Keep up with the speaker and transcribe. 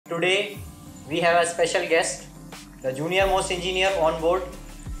Today we have a special guest, the junior most engineer on board,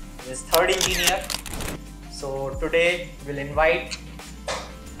 this third engineer. So today we'll invite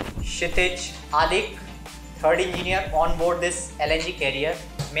Kshitij, Adik, third engineer on board this LNG carrier.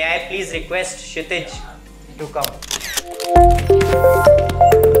 May I please request Kshitij to come.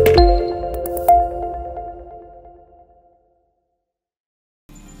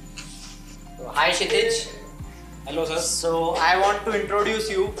 So, hi Kshitij. Hello sir. So I want to introduce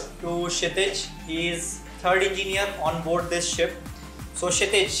you to Kshitij. He is third engineer on board this ship. So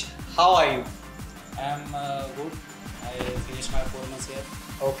Kshitij, how are you? I am good. I finished my 4 months here.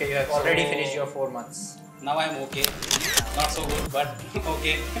 Okay, you have already finished your 4 months. Now I am okay. Not so good, but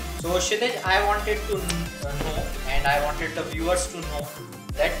okay. So Kshitij, I wanted to know, and I wanted the viewers to know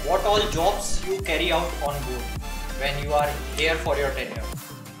that what all jobs you carry out on board when you are here for your tenure.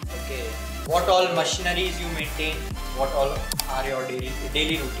 Okay. What all machineries you maintain? What all are your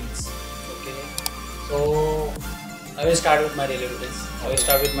daily routines? Okay. So I will start with my daily routines. I will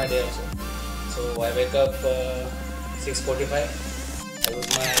start with my day also. So I wake up 6:45. I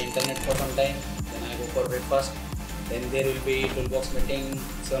use my internet for some time. Then I go for breakfast. Then there will be toolbox meeting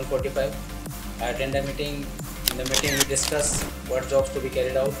 7:45. I attend a meeting. In the meeting we discuss what jobs to be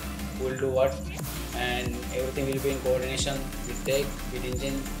carried out, who will do what, and everything will be in coordination with tech, with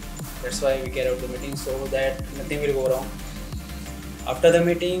engine. That's why we carry out the meeting, so that nothing will go wrong. After the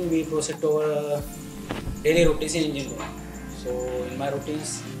meeting, we proceed to our daily routines in engine room. So in my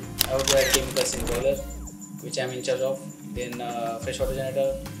routines, I have to add chemicals in boiler, which I am in charge of. Then freshwater generator.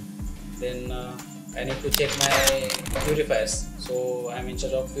 Then I need to check my purifiers. So I am in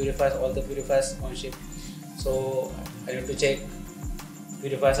charge of purifiers, all the purifiers on ship. So I need to check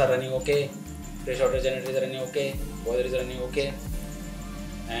purifiers are running okay, freshwater generator is running okay, boiler is running okay,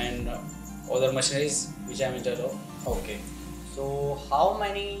 and other machineries which I am in charge of. Okay. So how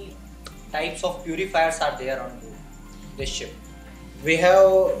many types of purifiers are there on board this ship? We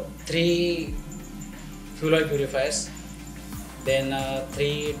have 3 fuel oil purifiers, then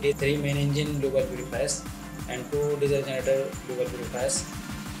 3 main engine lube oil purifiers, and 2 diesel generator lube oil purifiers.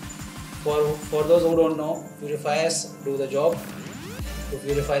 For those who don't know, purifiers do the job to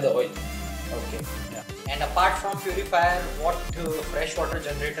purify the oil. Okay. Yeah. And apart from purifier, what freshwater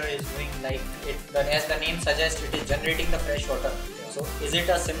generator is doing? Like as the name suggests, it is generating the fresh water. So is it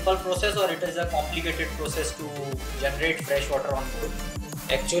a simple process or it is a complicated process to generate fresh water on board?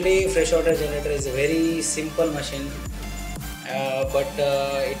 Actually, freshwater generator is a very simple machine, but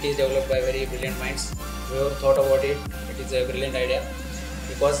it is developed by very brilliant minds. Whoever thought about it, it is a brilliant idea,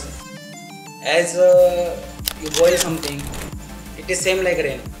 because as you boil something, it is same like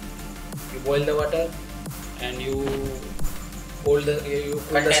rain. You boil the water and you hold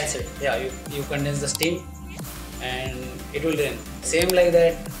Condense it. Yeah, you condense the steam and it will rain. Same like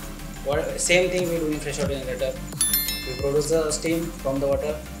that. Same thing we do in freshwater generator. We produce the steam from the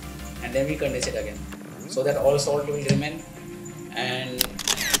water and then we condense it again, so that all salt will remain, and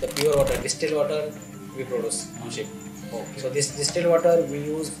the pure water, distilled water, we produce on ship. Okay. So this distilled water we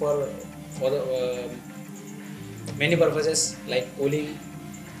use for the many purposes like cooling,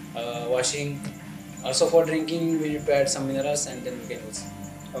 washing. Also for drinking, we need to add some minerals and then we can use.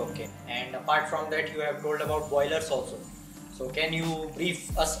 Okay. And apart from that, you have told about boilers also. So can you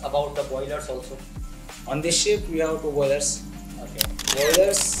brief us about the boilers also? On this ship, we have 2 boilers. Okay.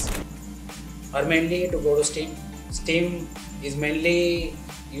 Boilers are mainly to go to steam. Steam is mainly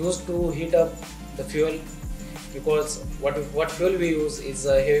used to heat up the fuel, because what fuel we use is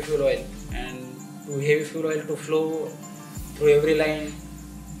heavy fuel oil, and to heavy fuel oil to flow through every line,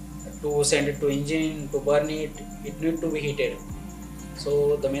 to send it to engine, to burn it, it needs to be heated.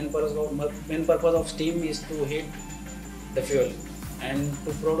 So the main purpose of steam is to heat the fuel, and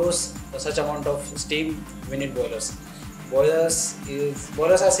to produce such amount of steam we need boilers. Boilers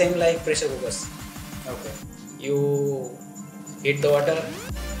are same like pressure cookers. Okay. You heat the water,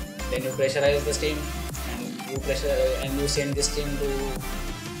 then you pressurize the steam, and you send the steam to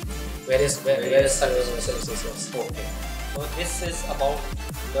various services. Okay. So this is about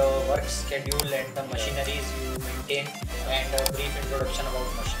the work schedule and the machineries you maintain, and a brief introduction about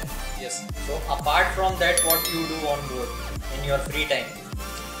machinery. Yes. So apart from that, what you do on board in your free time?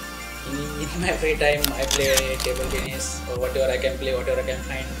 In my free time, I play table tennis or whatever I can play, whatever I can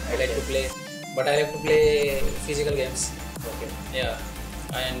find. I like to play, but I like to play physical games. Okay. Yeah,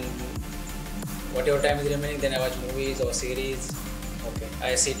 and whatever time is remaining, then I watch movies or series. Okay.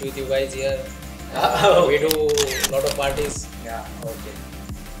 I sit with you guys here. Okay. We do a lot of parties. Yeah. Okay.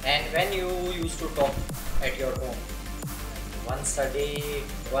 And when you used to talk at your home, once a day,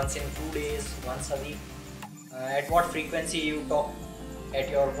 once in 2 days, once a week, at what frequency you talk? at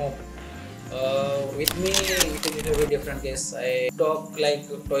your home? With me, it is a very different case. I talk like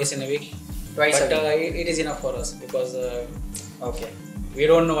twice in a week. Twice but a week. It is enough for us because Okay. we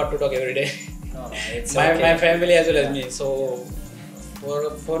don't know what to talk every day. No, it's my, okay. my family as well as me. So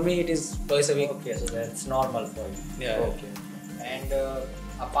for me, it is twice a week. Okay, so that's normal for you. Yeah. Okay. And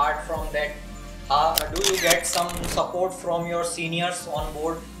apart from that, do you get some support from your seniors on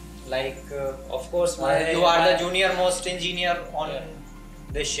board? Like, Of course, you are the junior most engineer on Yeah.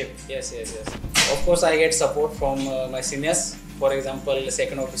 this ship. Yes. Of course, I get support from my seniors. For example,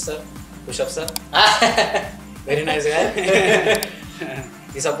 second officer, Push-up sir. Very nice guy.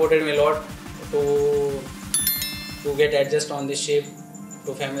 He supported me a lot to get adjust on this ship,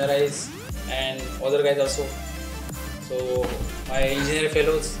 to familiarize, and other guys also. So my engineer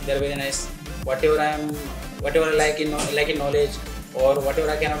fellows, they are very nice. Whatever I like in knowledge, or whatever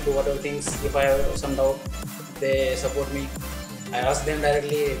I cannot do, whatever things, if I have some doubt, they support me. I ask them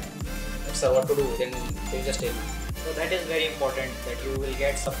directly, sir, what to do, then they just tell me. So that is very important, that you will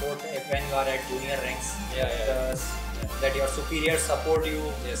get support when you are at junior ranks. Yeah. That your superiors support you.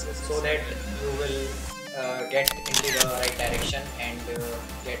 Yes. So that you will get into the right direction and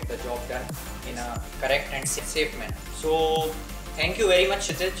get the job done in a correct and safe manner. So thank you very much,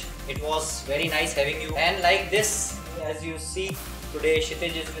 Kshitij. It was very nice having you. And like this, as you see, today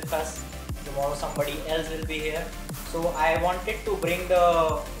Kshitij is with us. Tomorrow somebody else will be here. So I wanted to bring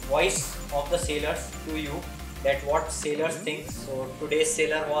the voice of the sailors to you, that what sailors think. So today's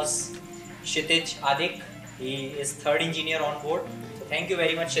sailor was Kshitij Adik. He is third engineer on board. So thank you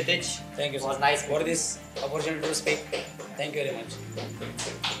very much, Kshitij. Thank you It was sir, nice for this opportunity to speak. Thank you very much.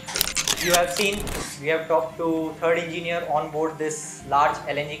 You have seen, we have talked to third engineer on board this large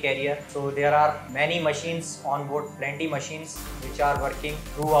LNG carrier. So there are many machines on board, plenty machines which are working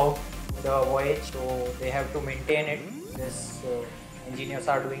throughout the voyage. So they have to maintain it. This engineers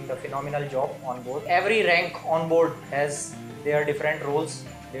are doing the phenomenal job on board. Every rank on board has their different roles,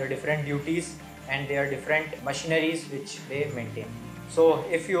 their different duties, and their different machineries which they maintain. So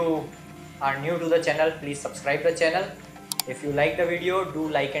if you are new to the channel, please subscribe the channel. If you like the video, do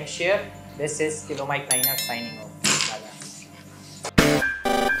like and share. This is KiloMike signing off.